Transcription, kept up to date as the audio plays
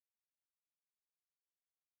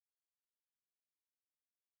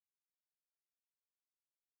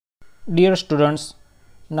Dear students,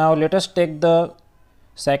 now let us take the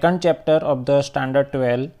second chapter of the standard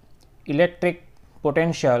 12, electric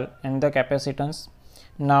potential and the capacitance.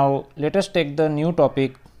 Now let us take the new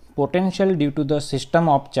topic, potential due to the system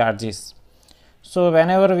of charges. So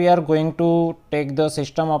whenever we are going to take the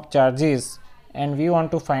system of charges and we want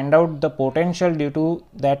to find out the potential due to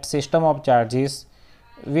that system of charges,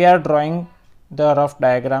 we are drawing the rough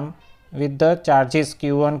diagram with the charges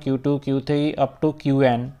q1, q2, q3 up to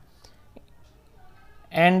qn.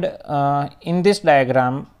 And in this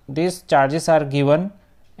diagram these charges are given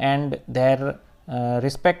and their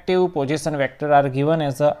respective position vector are given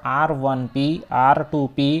as a r1p,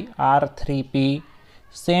 r2p, r3p,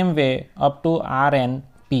 same way up to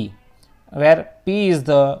rnp, where p is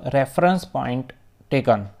the reference point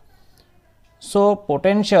taken. So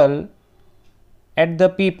potential at the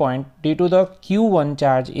p point due to the q1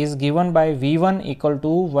 charge is given by v1 equal to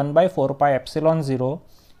 1 by 4 pi epsilon 0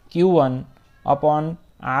 q1 upon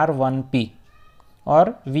r1p,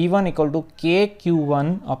 or v1 equal to k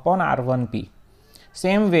q1 upon r1p.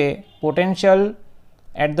 Same way potential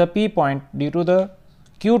at the p point due to the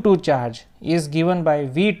q2 charge is given by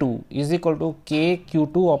v2 is equal to k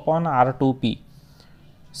q2 upon r2p.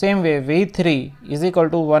 Same way v3 is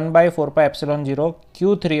equal to 1 by 4 pi epsilon 0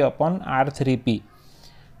 q3 upon r3p.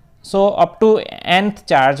 So up to nth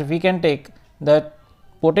charge we can take the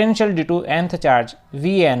potential due to nth charge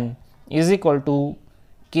Vn is equal to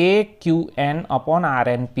k qn upon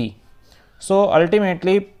rnp. So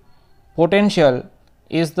ultimately potential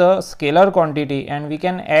is the scalar quantity and we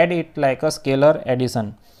can add it like a scalar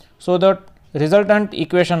addition. So the resultant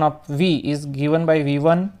equation of V is given by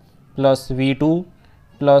V1 plus V2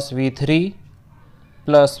 plus V3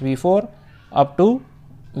 plus V4 up to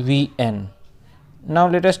Vn. Now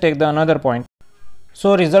let us take the another point.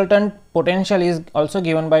 So resultant potential is also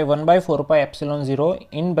given by 1 by 4 pi epsilon 0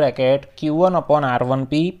 in bracket q1 upon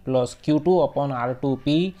r1p plus q2 upon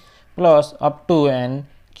r2p plus up to n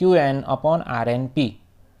qn upon rnp,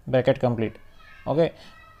 bracket complete. Okay.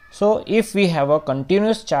 So if we have a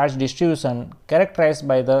continuous charge distribution characterized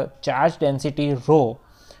by the charge density rho,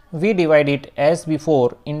 we divide it as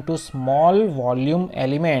before into small volume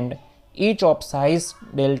element each of size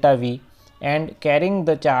delta v and carrying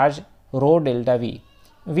the charge rho delta v.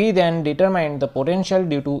 We then determine the potential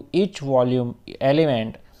due to each volume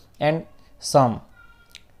element and sum.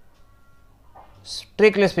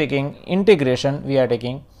 Strictly speaking, integration we are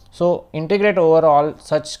taking. So integrate over all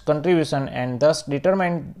such contribution and thus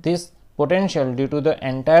determine this potential due to the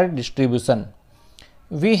entire distribution.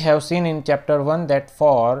 We have seen in chapter 1 that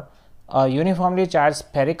for a uniformly charged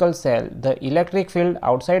spherical cell, the electric field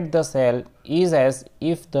outside the cell is as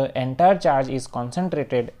if the entire charge is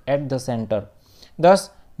concentrated at the center. Thus,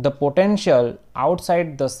 the potential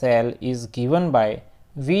outside the cell is given by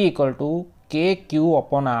V equal to kq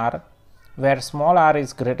upon r, where small r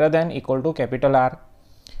is greater than equal to capital R,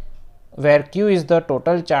 where q is the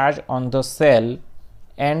total charge on the cell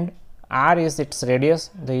and r is its radius.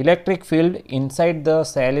 The electric field inside the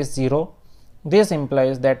cell is 0. This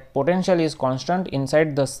implies that potential is constant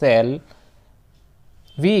inside the cell,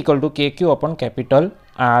 V equal to kq upon capital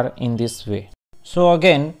R in this way. So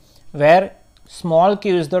again, where small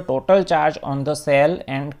q is the total charge on the cell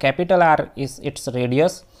and capital R is its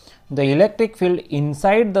radius, the electric field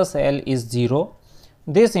inside the cell is 0.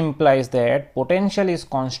 This implies that potential is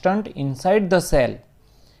constant inside the cell,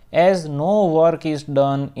 as no work is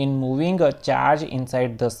done in moving a charge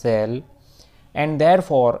inside the cell, and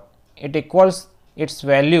therefore it equals its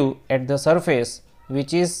value at the surface,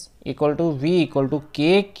 which is equal to V equal to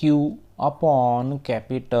kq upon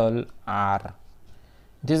capital R.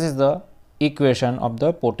 This is the equation of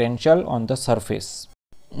the potential on the surface.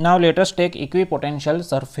 Now let us take equipotential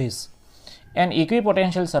surface. An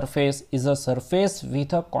equipotential surface is a surface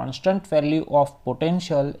with a constant value of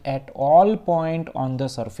potential at all points on the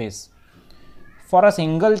surface. For a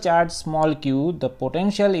single charge small q, the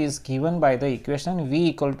potential is given by the equation V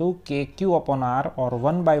equal to kq upon r, or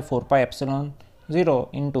 1 by 4 pi epsilon 0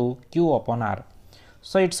 into q upon r.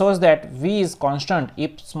 So it shows that V is constant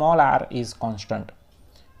if small r is constant.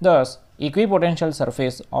 Thus, equipotential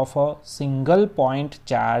surface of a single point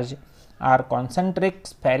charge are concentric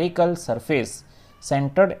spherical surface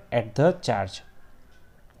centered at the charge.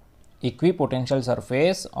 Equipotential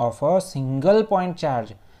surface of a single point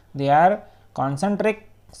charge, they are concentric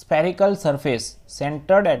spherical surface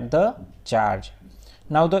centered at the charge.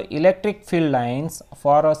 Now the electric field lines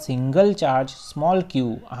for a single charge small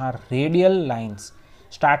q are radial lines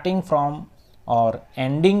starting from or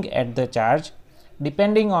ending at the charge,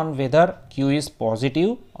 depending on whether q is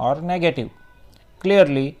positive or negative.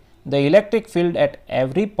 Clearly, the electric field at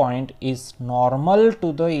every point is normal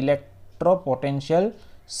to the electropotential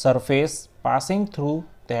surface passing through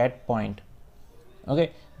that point.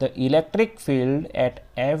 Okay, the electric field at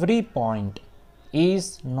every point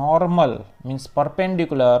is normal, means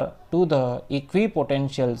perpendicular to the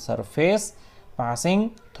equipotential surface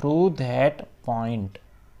passing through that point.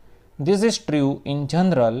 This is true in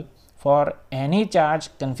general for any charge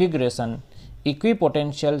configuration.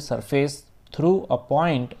 Equipotential surface through a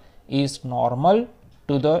point is normal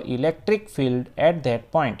to the electric field at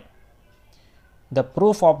that point. The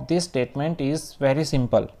proof of this statement is very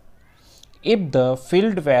simple. If the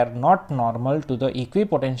field were not normal to the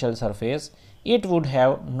equipotential surface, it would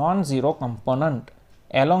have non-zero component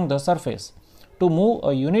along the surface. To move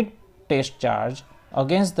a unit test charge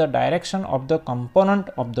against the direction of the component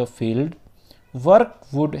of the field,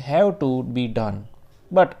 work would have to be done.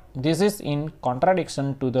 But this is in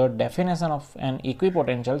contradiction to the definition of an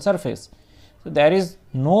equipotential surface. So, there is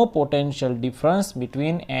no potential difference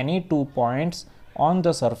between any two points on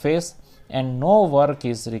the surface and no work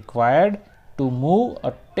is required to move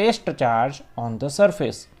a test charge on the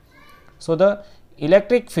surface. So, the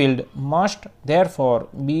electric field must therefore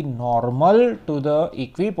be normal to the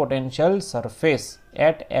equipotential surface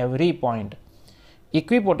at every point.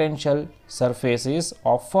 Equipotential surfaces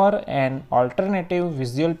offer an alternative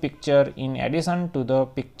visual picture in addition to the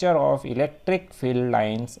picture of electric field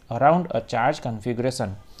lines around a charge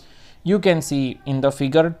configuration. You can see in the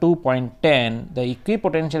figure 2.10 the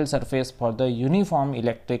equipotential surface for the uniform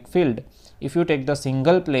electric field. If you take the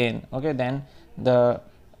single plane, okay, then the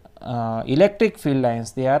electric field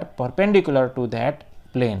lines, they are perpendicular to that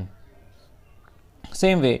plane.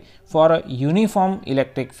 Same way, for a uniform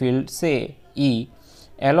electric field, say E,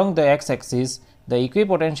 along the x axis the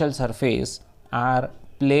equipotential surface are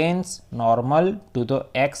planes normal to the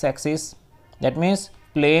x axis, that means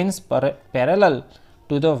planes parallel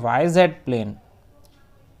to the yz plane,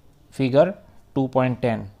 figure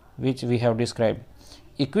 2.10 which we have described.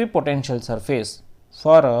 Equipotential surface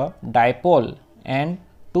for a dipole and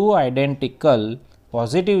two identical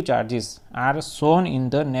positive charges are shown in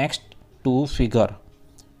the next two figure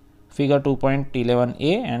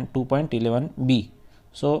 2.11a and 2.11b.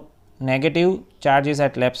 So, negative charge is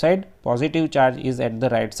at left side, positive charge is at the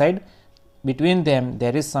right side. Between them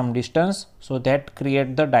there is some distance, so that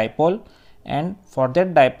create the dipole, and for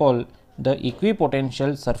that dipole the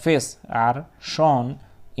equipotential surface are shown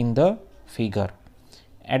in the figure.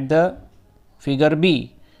 At the figure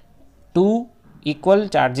B, two equal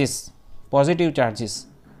charges, positive charges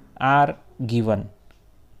are given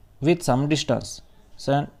with some distance.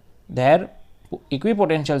 So, their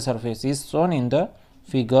equipotential surface is shown in the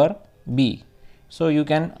figure B. So, you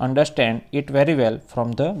can understand it very well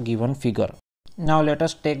from the given figure. Now, let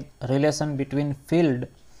us take relation between field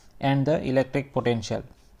and the electric potential.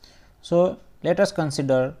 So, let us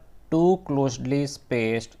consider two closely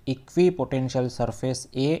spaced equipotential surface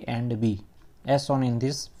A and B as shown in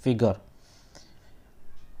this figure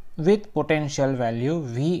with potential value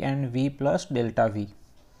V and V plus delta V.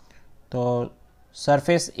 So,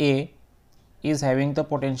 surface A is having the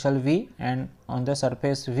potential V, and on the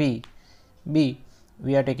surface V B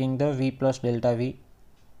we are taking the V plus delta V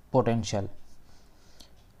potential.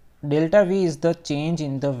 Delta V is the change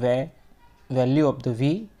in the value of the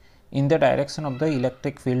V in the direction of the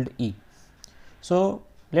electric field E. So,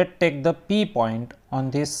 let us take the P point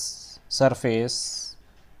on this surface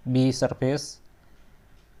B surface,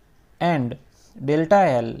 and delta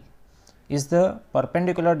L is the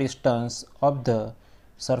perpendicular distance of the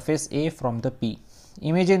surface A from the P.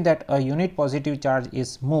 Imagine that a unit positive charge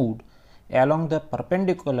is moved along the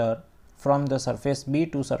perpendicular from the surface B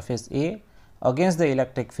to surface A against the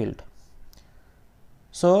electric field.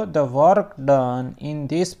 So, the work done in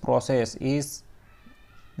this process is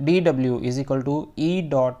dW is equal to E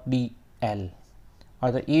dot dL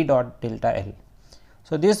or the E dot delta L.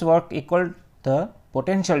 So, this work equal the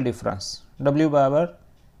potential difference W by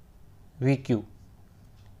VQ,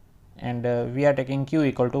 and we are taking Q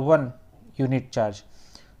equal to 1 unit charge.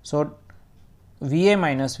 So, VA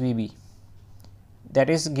minus VB, that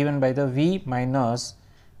is given by the V minus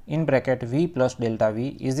in bracket V plus delta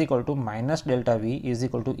V is equal to minus delta V is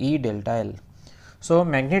equal to E delta L. So,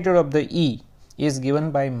 magnitude of the E is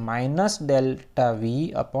given by minus delta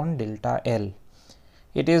V upon delta L.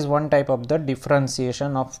 It is one type of the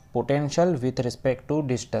differentiation of potential with respect to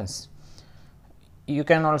distance. You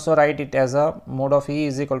can also write it as a mode of E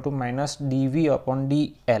is equal to minus dV upon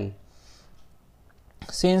dL.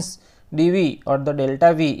 Since dV or the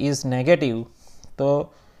delta V is negative,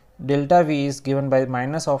 so delta V is given by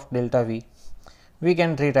minus of delta V, we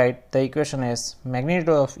can rewrite the equation as magnitude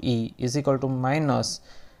of E is equal to minus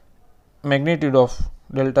magnitude of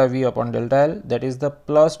delta V upon delta L, that is the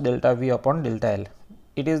plus delta V upon delta L.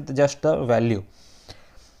 It is just the value.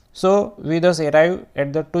 So, we thus arrive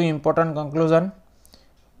at the two important conclusion.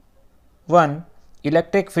 One,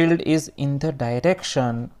 electric field is in the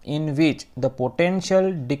direction in which the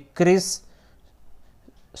potential decrease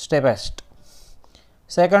steepest.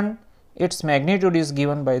 Second, its magnitude is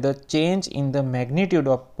given by the change in the magnitude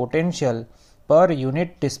of potential per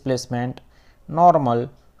unit displacement normal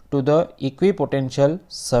to the equipotential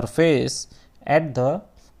surface at the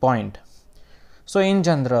point. So, in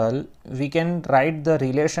general, we can write the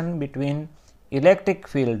relation between electric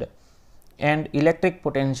field and electric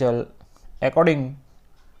potential according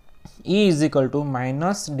E is equal to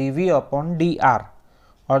minus dV upon dr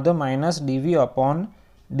or the minus dV upon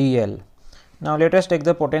dl. Now, let us take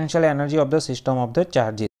the potential energy of the system of the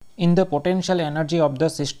charges. In the potential energy of the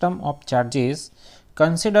system of charges,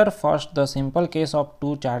 consider first the simple case of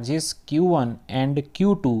two charges q1 and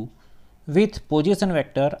q2 with position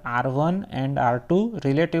vector r1 and r2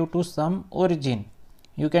 relative to some origin.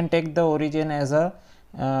 You can take the origin as a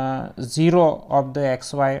 0 of the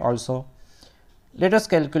xy also. Let us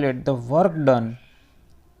calculate the work done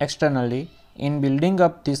externally in building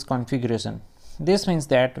up this configuration. This means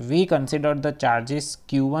that we consider the charges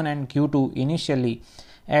q1 and q2 initially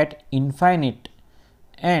at infinite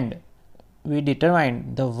and we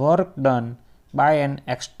determine the work done by an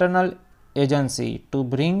external agency to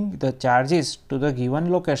bring the charges to the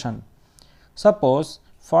given location. Suppose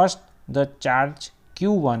first the charge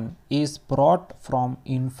q1 is brought from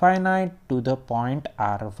infinite to the point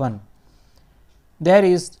r1. There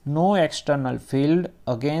is no external field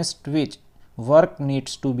against which work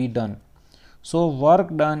needs to be done. So,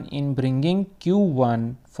 work done in bringing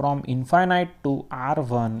q1 from infinite to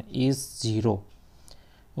r1 is 0.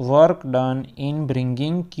 Work done in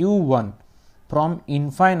bringing q1 from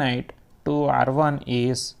infinite to r1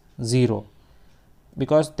 is 0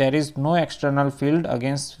 because there is no external field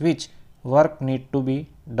against which work need to be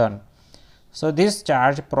done. So, this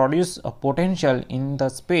charge produce a potential in the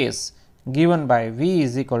space given by V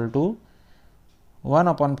is equal to 1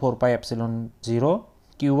 upon 4 pi epsilon 0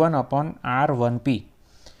 q1 upon r1p,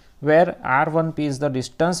 where r1p is the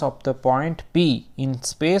distance of the point P in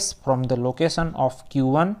space from the location of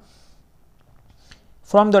q1.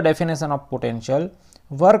 From the definition of potential,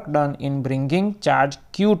 work done in bringing charge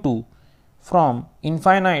q2 from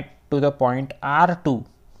infinite to the point r2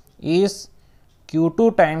 is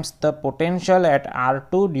q2 times the potential at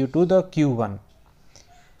r2 due to the q1.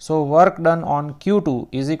 So, work done on q2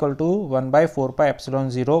 is equal to 1 by 4 pi epsilon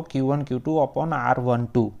 0 q1 q2 upon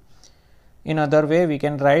r12. In other way, we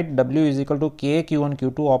can write W is equal to k q1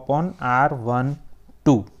 q2 upon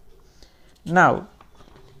r12. Now,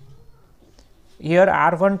 here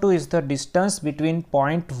r12 is the distance between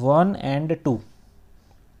point 1 and 2.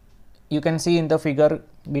 You can see in the figure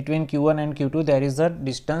between q1 and q2 there is a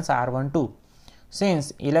distance r12.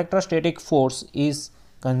 Since electrostatic force is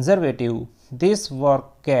conservative, this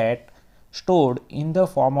work get stored in the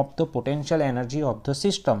form of the potential energy of the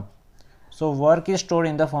system. So, work is stored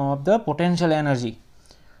in the form of the potential energy.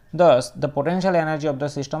 Thus, the potential energy of the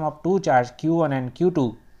system of two charge q1 and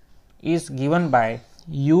q2 is given by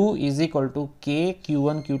U is equal to k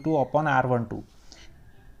q1 q2 upon r12.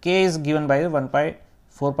 K is given by 1 pi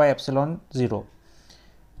 4 pi epsilon 0.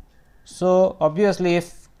 So, obviously,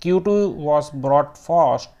 if q2 was brought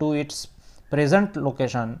first to its present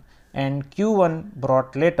location and q1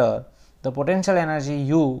 brought later, the potential energy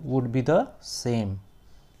U would be the same.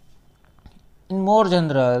 In more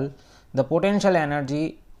general, the potential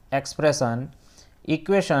energy expression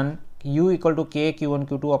equation U equal to k q1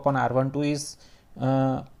 q2 upon r12 is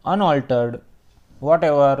unaltered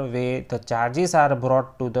whatever way the charges are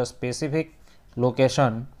brought to the specific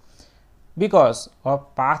location because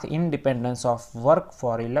of path independence of work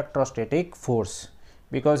for electrostatic force,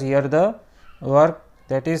 because here the work,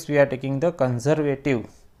 that is we are taking the conservative,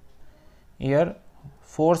 here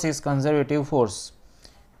force is conservative force.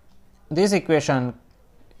 This equation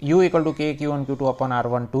U equal to k q1 q2 upon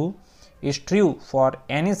r12 is true for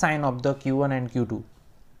any sign of the q1 and q2.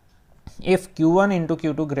 If q1 into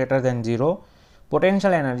q2 greater than 0,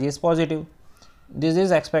 potential energy is positive. This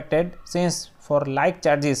is expected since for like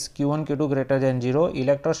charges q1 q2 greater than 0,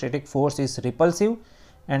 electrostatic force is repulsive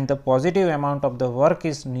and the positive amount of the work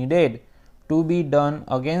is needed to be done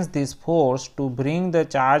against this force to bring the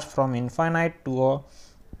charge from infinite to a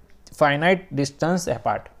finite distance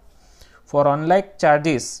apart. For unlike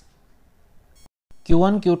charges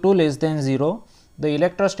q1 q2 less than 0, the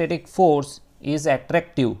electrostatic force is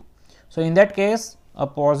attractive So, in that case a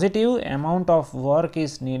positive amount of work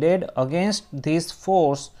is needed against this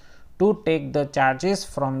force to take the charges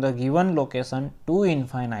from the given location to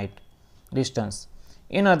infinite distance.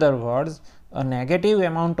 In other words, a negative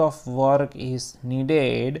amount of work is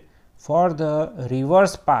needed for the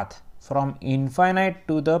reverse path from infinite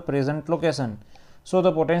to the present location. So,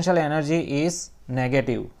 the potential energy is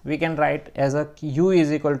negative. We can write as a U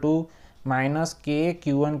is equal to minus K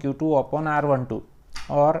Q1 Q2 upon R12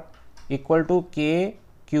 or equal to K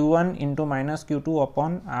Q1 into minus Q2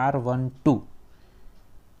 upon R12.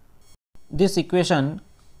 This equation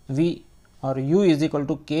V or U is equal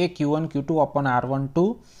to K Q1 Q2 upon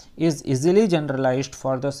R12 is easily generalized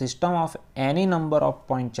for the system of any number of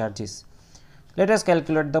point charges. Let us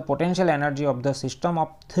calculate the potential energy of the system of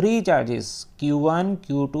 3 charges Q1,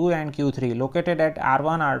 Q2 and Q3 located at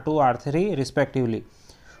R1, R2, R3 respectively.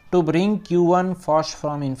 To bring Q1 first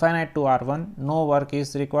from infinite to R1, no work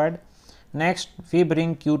is required. Next, we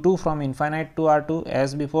bring Q2 from infinite to R2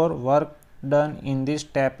 as before. Work done in this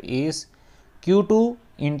step is Q2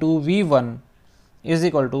 into V1 is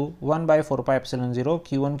equal to 1 by 4 pi epsilon 0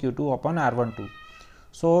 Q1 Q2 upon R12.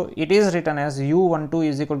 So, it is written as U12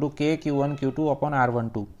 is equal to K Q1 Q2 upon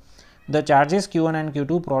R12. The charges Q1 and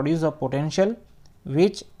Q2 produce a potential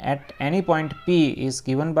which at any point P is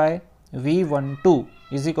given by V12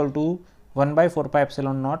 is equal to 1 by 4 pi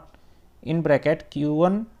epsilon naught in bracket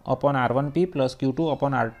Q1 upon R1P plus Q2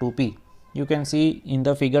 upon R2P. You can see in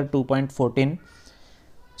the figure 2.14.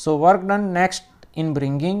 So, work done next in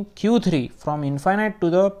bringing Q3 from infinite to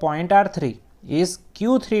the point R3 is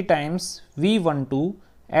Q3 times V12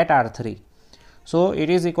 at R3. So, it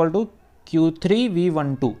is equal to Q3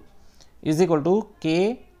 V12 is equal to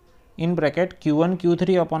K in bracket Q1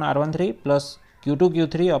 Q3 upon R13 plus Q2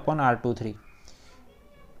 Q3 upon R23.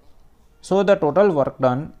 So, the total work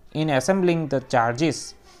done in assembling the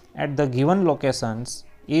charges at the given locations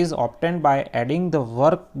is obtained by adding the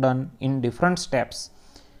work done in different steps.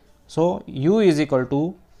 So, U is equal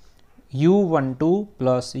to U12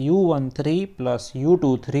 plus U13 plus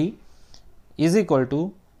U23 is equal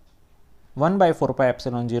to 1 by 4 pi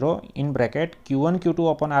epsilon 0 in bracket Q1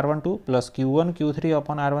 Q2 upon R12 plus Q1 Q3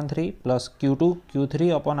 upon R13 plus Q2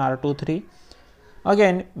 Q3 upon R23.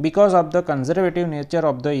 Again, because of the conservative nature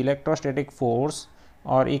of the electrostatic force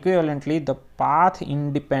or equivalently the path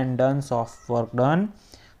independence of work done,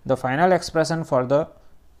 the final expression for the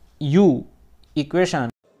U equation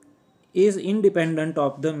is independent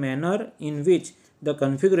of the manner in which the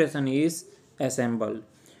configuration is assembled.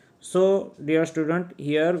 So, dear student,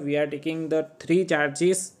 here we are taking the 3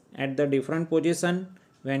 charges at the different position.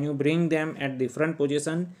 When you bring them at different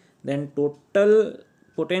position, then total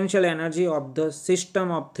potential energy of the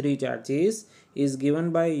system of 3 charges is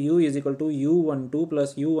given by U is equal to U12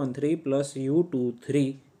 plus U13 plus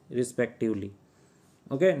U23 respectively.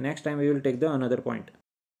 Okay, next time we will take the another point.